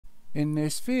In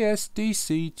this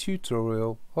VSDC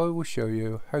tutorial, I will show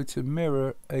you how to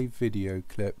mirror a video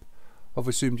clip. I've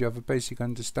assumed you have a basic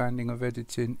understanding of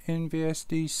editing in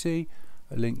VSDC.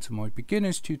 A link to my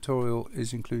beginner's tutorial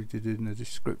is included in the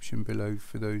description below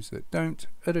for those that don't.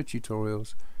 Other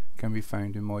tutorials can be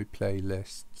found in my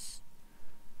playlists.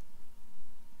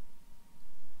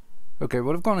 Okay,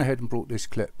 well, I've gone ahead and brought this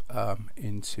clip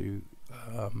into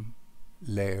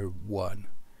layer 1.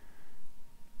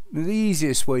 Now, the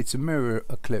easiest way to mirror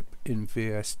a clip in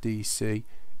VSDC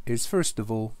is, first of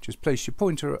all, just place your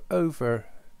pointer over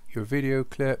your video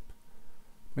clip,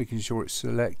 making sure it's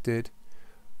selected,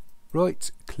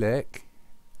 right click,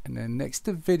 and then next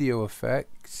to video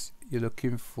effects you're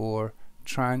looking for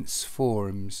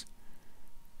transforms.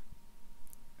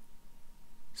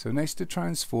 So next to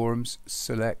transforms,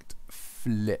 select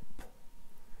flip.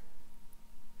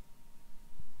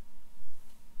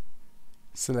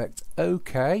 Select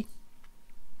OK,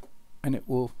 and it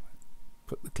will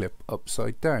put the clip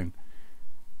upside down.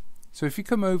 So if you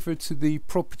come over to the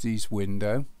properties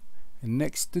window, and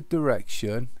next to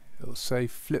direction it will say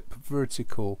flip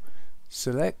vertical.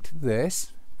 Select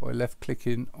this by left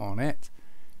clicking on it,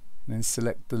 and then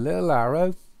select the little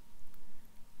arrow,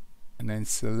 and then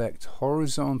select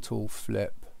horizontal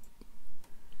flip,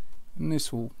 and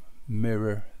this will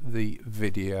mirror the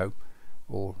video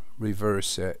or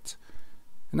reverse it.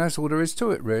 And that's all there is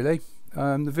to it, really.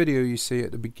 The video you see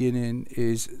at the beginning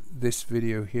is this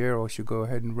video here. I should go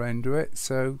ahead and render it.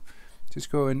 So just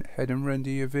go ahead and render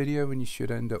your video and you should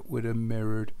end up with a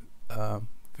mirrored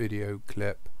video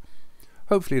clip.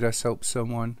 Hopefully that's helped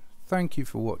someone. Thank you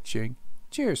for watching.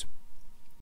 Cheers.